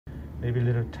maybe a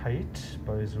little tight,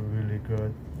 but it's really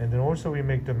good. And then also we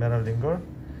make the metal linger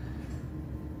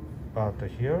about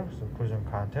here, so occlusion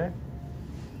contact.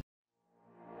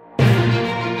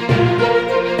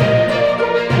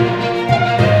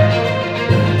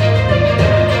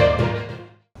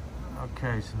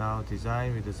 Okay, so now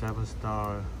design with the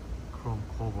 7-star chrome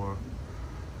cover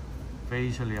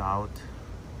facially out,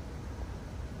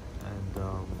 and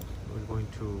we're going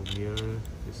to mirror.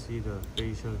 You see the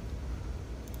facial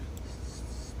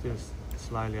still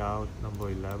slightly out, number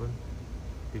 11,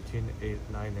 between 8,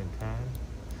 9 and 10.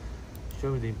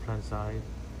 Show me the implant side,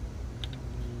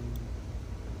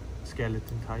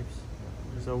 skeleton types.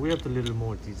 So we have a little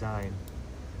more design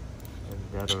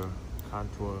and better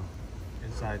contour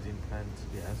inside the implant.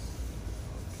 Yes.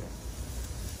 Okay.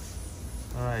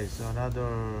 All right. So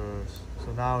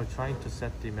now trying to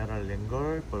set the metal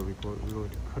linger, but we're going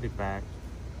to cut it back.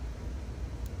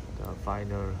 The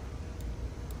finer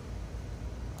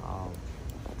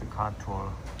the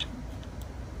contour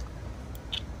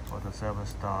for the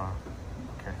 7-star.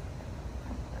 Okay,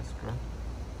 that's good.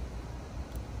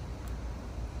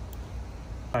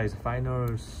 Guys,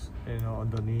 finers,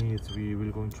 underneath we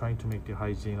will going trying to make the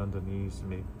hygiene underneath.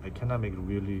 I cannot make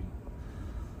really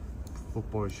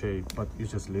football shape, but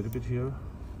it's just a little bit here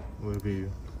will be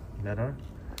better.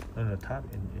 On the top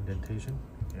indentation.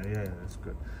 Yeah, that's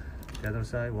good. The other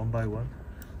side, one by one.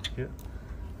 Here.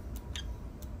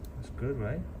 That's good,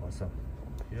 right? Awesome.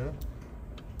 Here.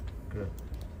 Good.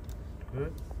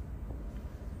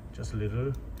 Just a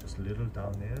little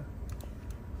down there.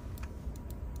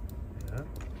 Yeah.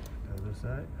 The other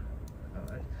side. All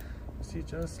right. See,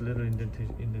 just a little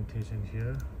indentation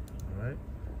here. All right.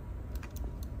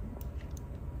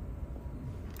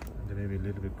 And then maybe a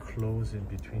little bit close in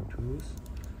between tools.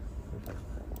 Perfect.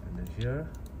 And then here.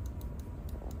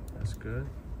 That's good.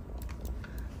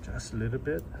 Just a little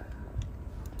bit.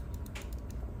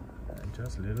 And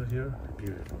just a little here.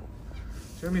 Beautiful.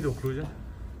 Show me the occlusion.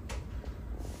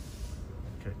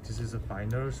 Okay, this is a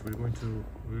finers. We're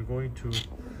going to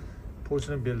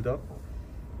porcelain build up,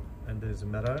 and there's a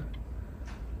metal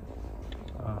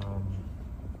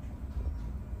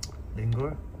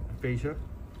linger, facial.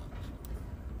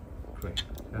 Great.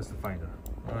 That's the finer.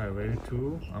 All right, ready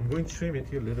to. I'm going to trim it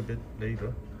here a little bit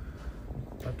later.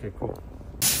 Okay, cool.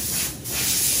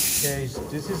 Okay, so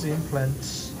this is implant.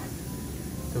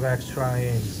 The wax trying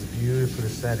is beautiful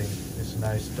setting. It's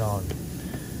nice done.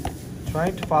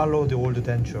 Trying to follow the old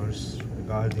dentures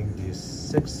regarding these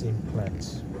 6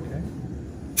 implants. Okay.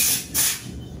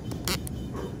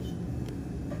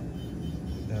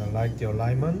 Then I like the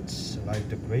alignment. I like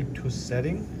the great tooth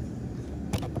setting.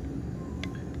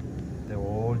 They're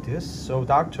all this. So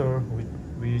doctor,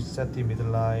 we set the middle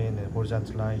line and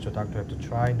horizontal line, so doctor have to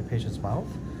try in the patient's mouth,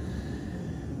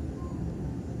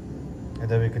 and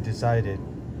then we can decide it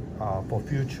for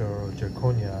future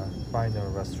zirconia final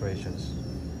restorations.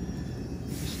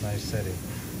 It's nice setting.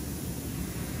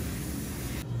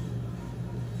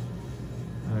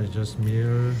 I just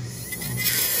mirror.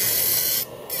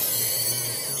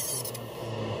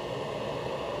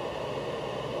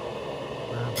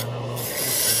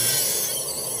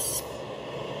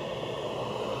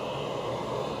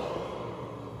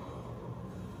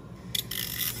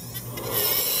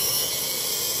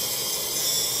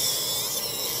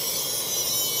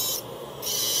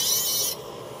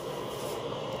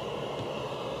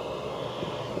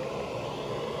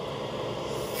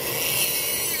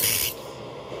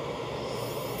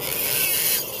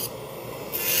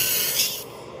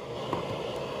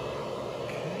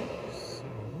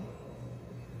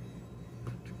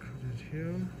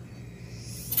 Here.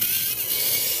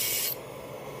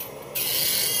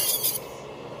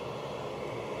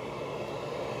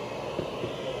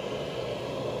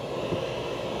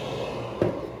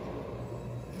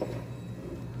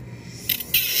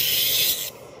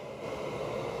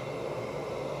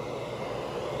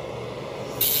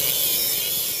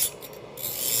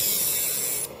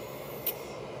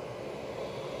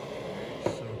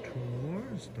 So 2 more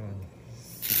is done.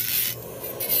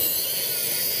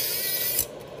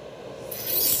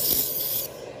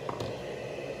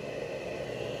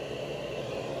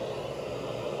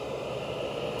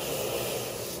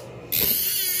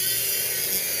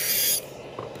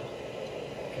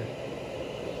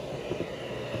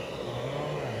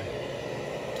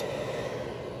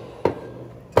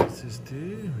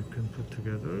 We can put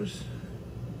together.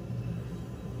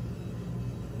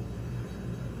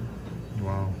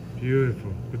 Wow,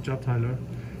 beautiful. Good job, Tyler.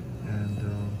 And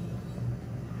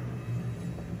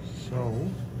so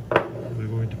we're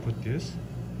going to put this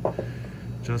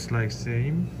just like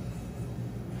same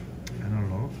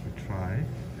analog. We try.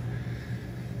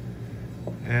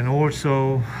 And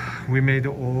also we made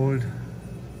all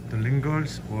the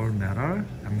lingers or metal.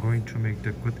 I'm going to make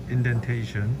the good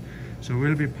indentation, so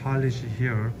we'll be polished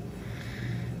here.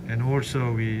 And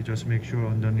also we just make sure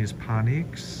underneath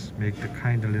panics, make the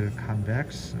kind of little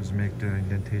convex, just make the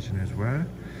indentation as well.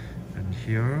 And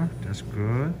here, that's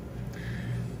good.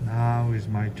 Now is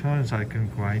my turn, so I can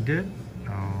grind it.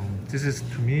 This is,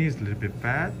 to me, is a little bit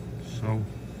bad, so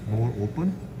more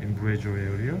open in gradual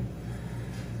area.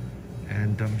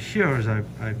 And here,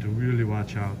 I have to really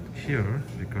watch out here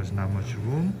because not much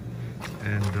room.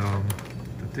 And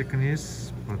the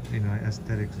thickness, but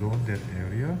aesthetic zone, that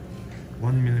area,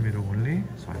 1 millimeter only,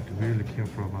 so I have to be really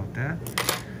careful about that.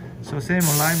 So same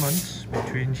alignment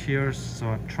between here, so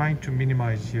I'm trying to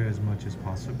minimize here as much as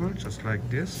possible, just like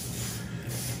this.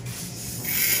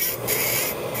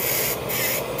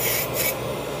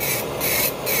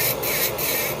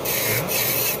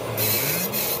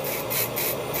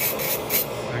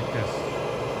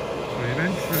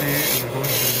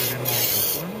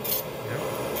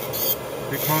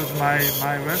 Because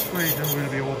my restoration will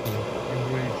be open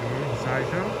inside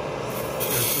here,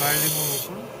 slightly more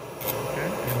open, okay,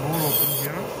 and more open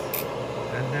here,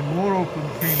 and then more open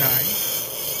canine.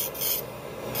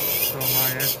 So my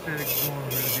aesthetic zone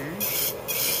will be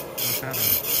better.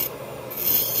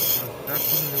 So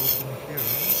definitely open here.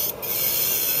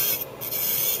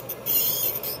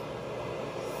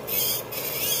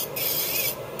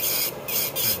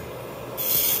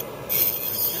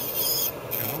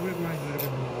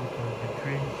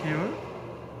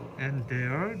 And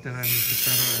there, then I need to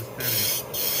better aesthetic.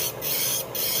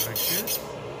 Like this.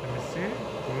 Let me see.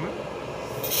 Good.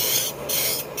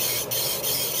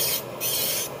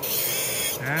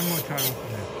 And more try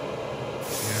open it.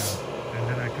 Yeah. And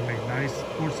then I can make nice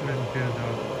porcelain build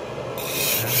up.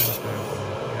 And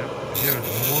yep. Here's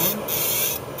more.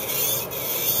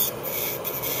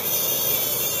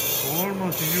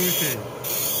 Almost U shape.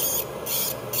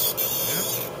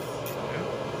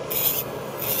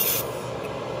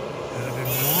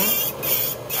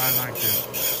 I like it.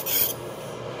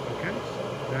 Okay,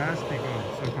 that's the good.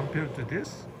 So compared to this,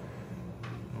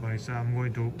 alright, so I'm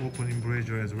going to open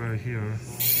embrasure as well here.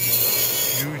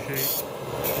 U shape.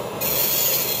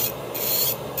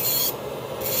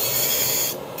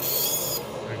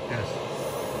 Like this.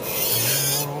 And then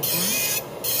more open.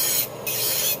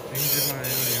 Gingival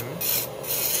area.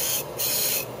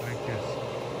 Like this.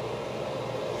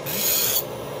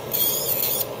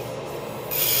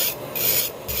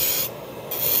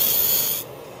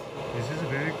 This is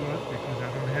very good because I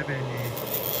don't have any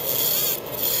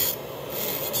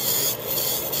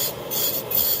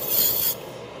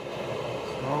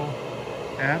so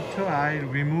after I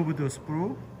remove the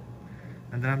sprue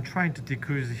and then I'm trying to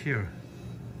decrease here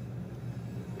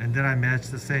and then I match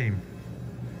the same.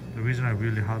 The reason I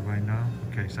really hard right now,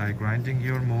 okay, so I grinding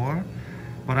here more,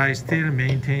 but I still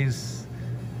maintains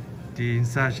the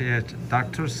inside edge.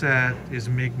 Doctor said is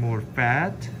make more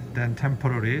fat than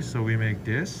temporary, so we make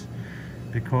this.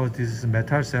 Because this is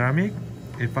metal ceramic,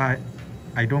 if I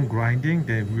don't grinding,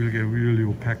 they will get really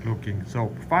opaque looking.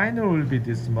 So final will be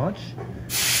this much.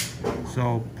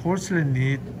 So porcelain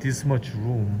need this much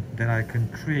room, then I can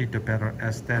create a better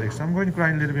aesthetic. So I'm going to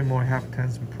grind a little bit more, half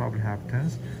tens, probably half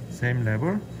tens, same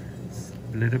level,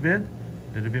 a little bit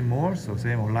more, so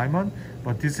same alignment.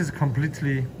 But this is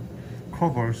completely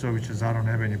covered, so which is I don't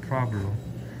have any problem.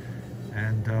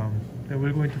 And then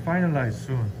we're going to finalize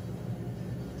soon.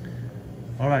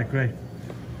 All right, great.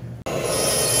 So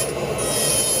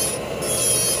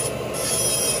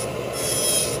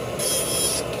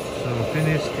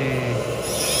finish the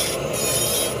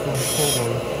foam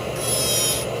cover.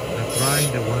 I grind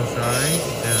the one side,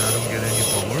 then I don't get any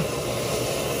bubble.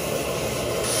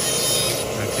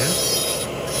 Like this.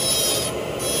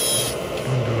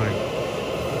 Don't do like.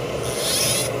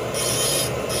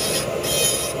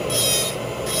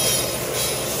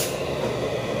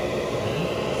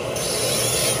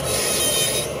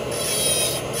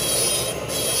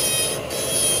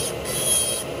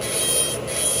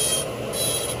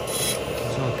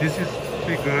 This is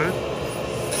pretty good.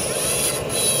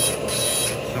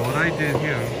 So what I did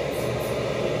here,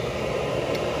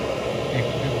 I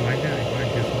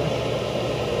grind this much.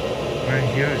 Right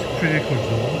here is critical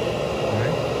zone,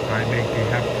 right? I make the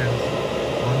half tenth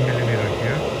 1 millimeter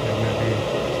here. There will be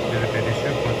a little bit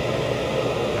issue, but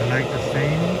I like the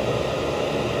same.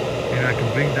 And I can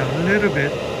bring down a little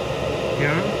bit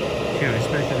here,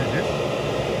 especially this.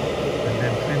 And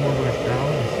then 3 more doors down,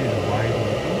 you see the wide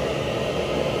open.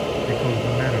 Because the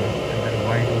metal and then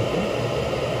wide open,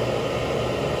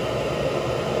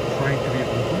 trying to be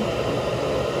open,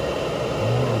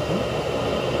 more open,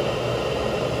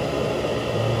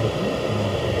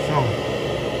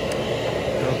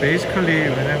 basically,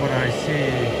 whenever I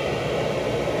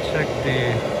check the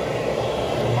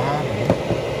model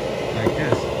like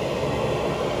this,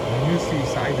 when you see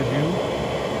side view,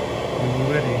 you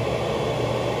already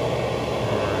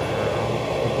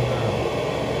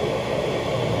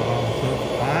so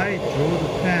I draw the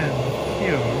pen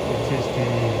here, which is the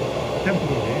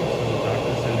temporary, so the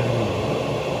darkness a little lower.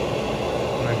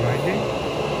 By grinding,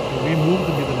 so we move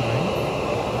the middle line.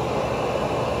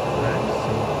 Right,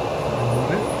 so I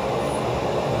move it,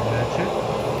 match it.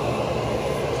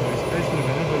 So especially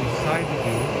whenever you side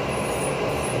view,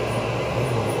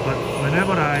 but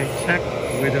whenever I check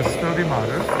with a study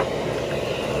model,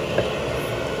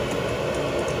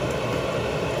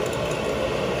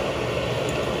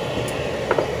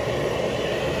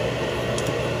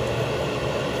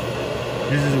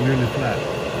 this is really flat.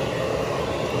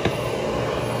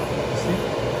 You see?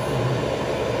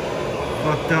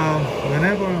 But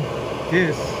whenever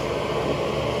this,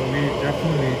 so we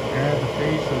definitely add the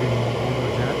facial over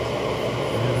that,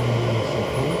 a little more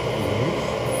support,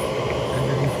 and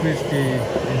then increase the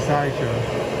incisor,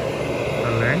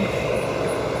 the length.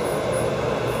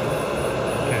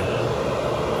 Okay.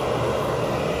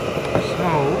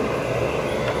 So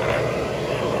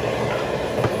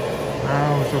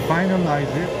now, so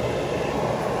finalize it.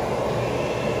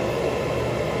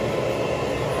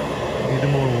 Need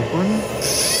more open.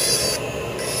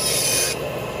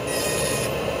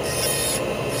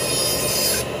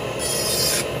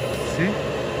 See?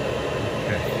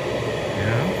 Okay.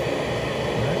 Yeah.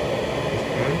 Right.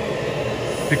 That's good.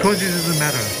 Because it doesn't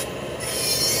matter.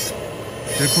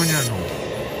 Zirconia no.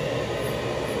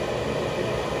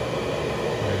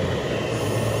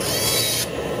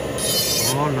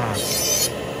 All that.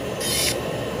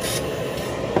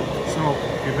 So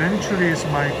eventually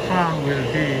my crown will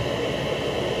be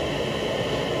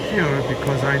here,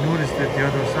 because I noticed that the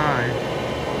other side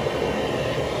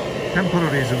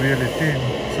temporary is really thin,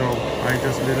 so I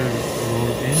just little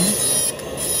roll in.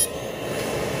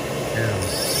 Yeah.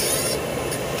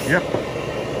 Yep.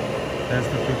 That's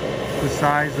the good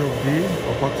size of the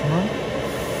Opaquing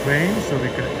frame, so we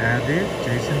can add it.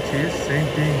 Jason teeth, same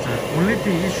thing. The only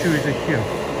the issue is here.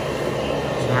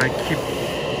 So I keep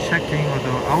checking,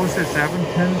 although I would say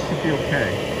 7/10 should be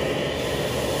okay.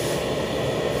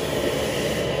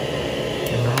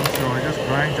 So I just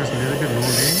grind just a little bit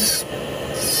rolling.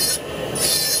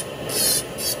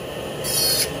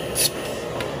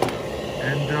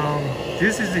 And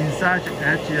this is the inside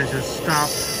edge. I just stop,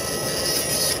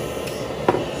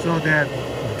 so that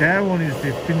one is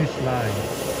the finish line.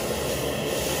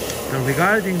 So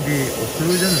regarding the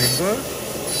occlusion limber,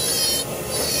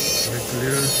 it's a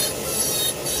little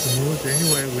smooth.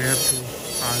 Anyway, we have to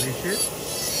polish it.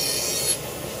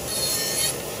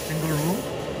 Single room.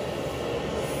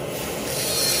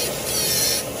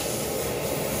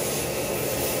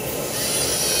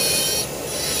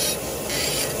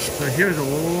 So here's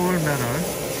all metal,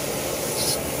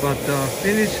 but the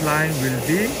finish line will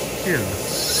be here.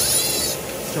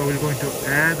 So we're going to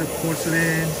add the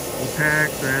porcelain,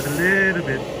 opaque, so add a little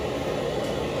bit.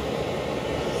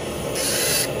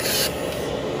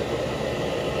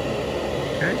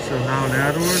 Okay, so now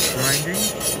lateral grinding.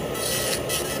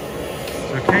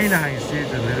 So canine is a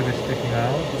little bit sticking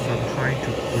out, so I'm trying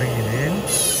to bring it in.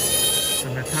 The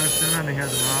metal ceramic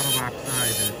has a lot of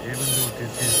oxide, even though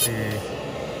this is the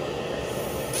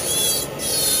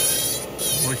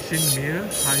machine mill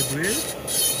hybrid,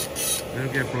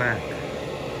 will get black.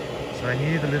 So I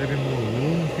need a little bit more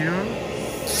room here,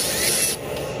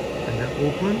 and then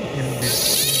open in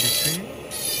between,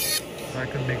 so I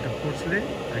can make the porcelain,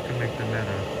 I can make the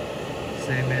metal.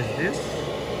 Same as this.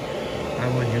 I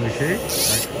want U shape,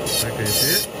 like I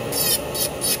did.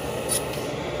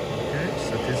 Okay,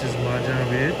 so this is margin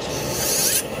ridge.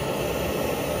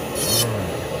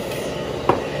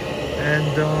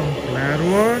 And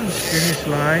lateral finish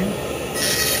line,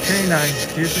 canine,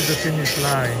 this is the finish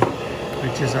line,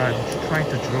 which is I'm trying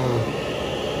to draw.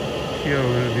 Here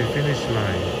will be finish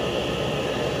line,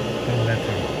 the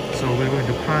metal. So we're going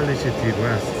to polish it the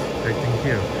rest, I think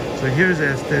here. So here's the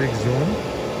aesthetic zone.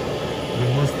 We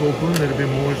must open a little bit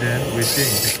more than we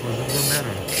think, because of the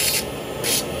metal.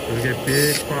 We'll get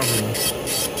big problems.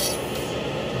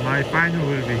 My final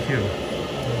will be here.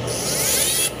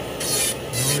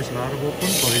 It's a lot of open,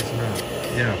 but it's not.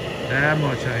 Yeah, that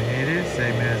much I need it.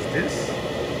 Same as this.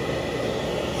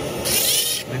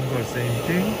 Limber, same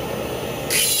thing.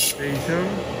 Facial.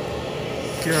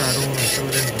 Here I don't want to show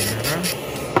them the metal.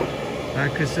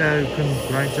 Like I said, you can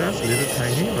grind just a little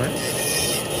tiny, right?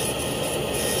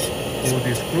 For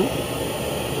this group.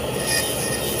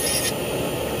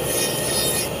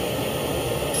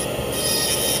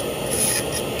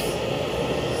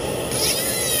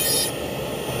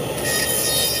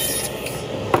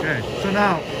 So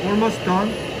now almost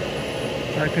done,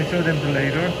 so I can show them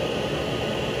later.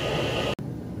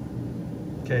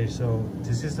 Okay, so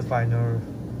this is the final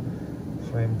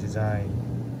frame design.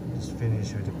 It's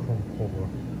finished with the chrome cover.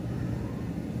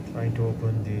 Trying to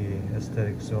open the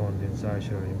aesthetic zone, the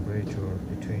incisor embrasure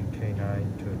between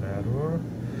canine to lateral,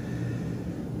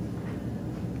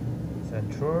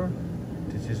 central.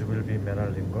 This will be metal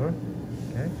linger,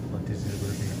 okay, but this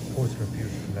will be porcelain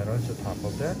fused metal on top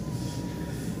of that.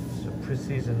 So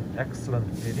precision,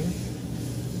 excellent fitting.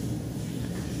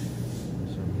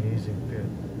 It's amazing fit.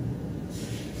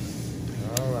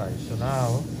 All right, so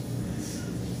now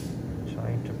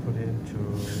trying to put it into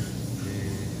the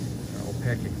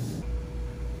Opaquing.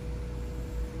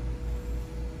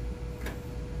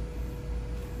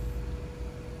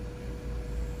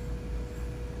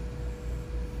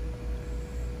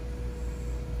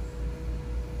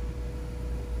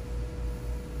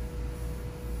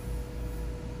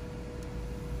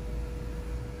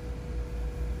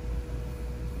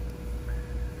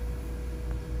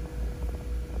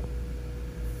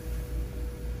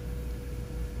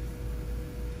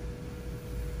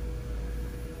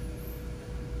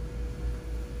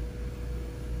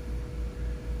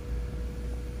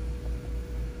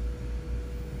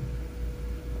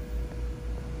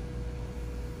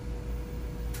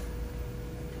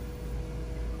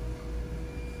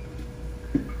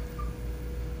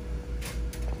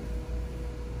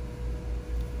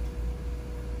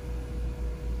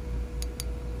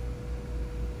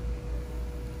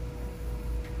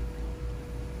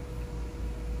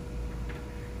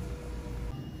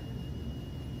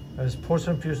 It's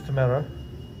porcelain fused metal.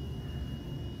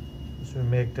 So we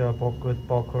make the good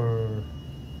bulker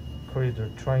corridor,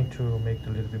 trying to make it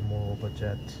a little bit more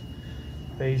overjet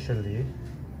facially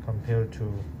compared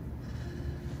to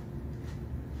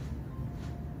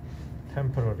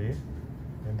temporary.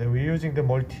 And then we're using the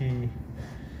multi-layer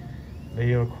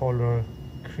color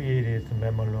created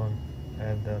mamelon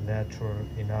and the natural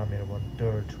enamel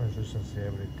 1/3 translucency,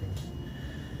 everything.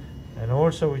 And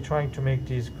also we're trying to make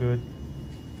these good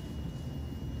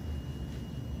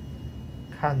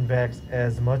convex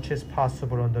as much as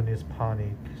possible underneath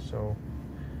ponic, so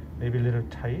maybe a little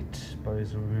tight, but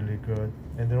it's really good.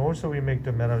 And then also we make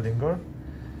the metal linger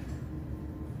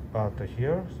about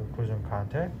here, so occlusion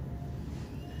contact,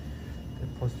 the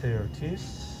posterior teeth.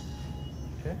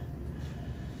 Okay.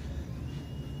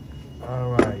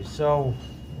 All right, so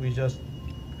we just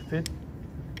fit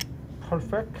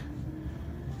perfect,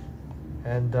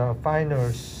 and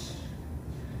finals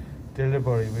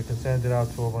delivery we can send it out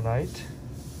to overnight.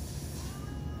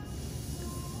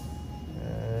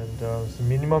 It's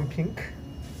minimum pink,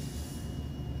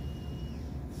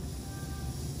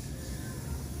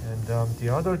 and the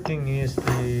other thing is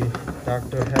the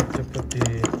doctor had to put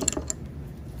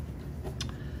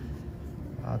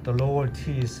the lower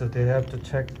teeth, so they have to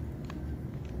check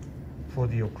for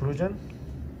the occlusion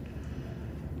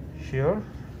here,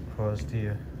 because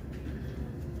the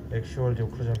make sure the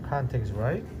occlusion contact is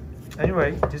right.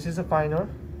 Anyway, this is the final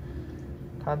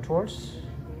contours.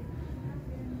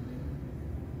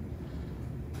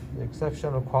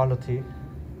 Exceptional quality,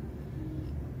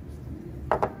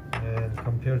 and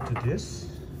compared to this,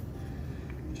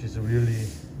 which is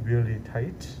really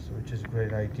tight, so which is a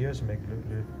great idea to make it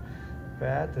look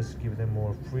fat, just give them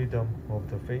more freedom of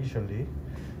the facially.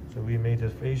 So we made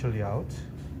it facially out.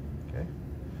 Okay,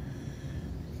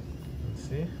 let's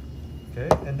see. Okay,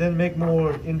 and then make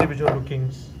more individual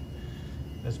lookings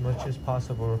as much as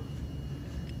possible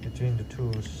between the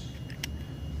tools.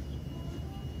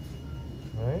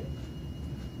 Right,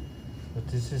 but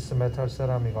this is metal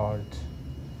ceramic art.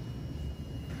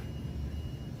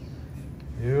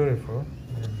 Beautiful.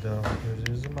 And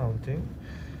here is the mounting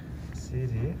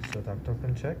CD, so doctor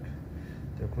can check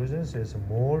the occlusion. Says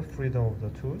more freedom of the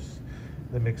tooth.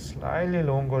 They make slightly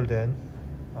longer than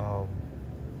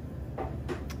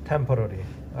temporary.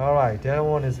 All right, that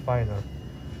one is final.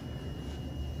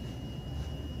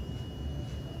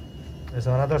 There's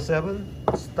another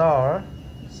 7-star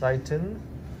Titan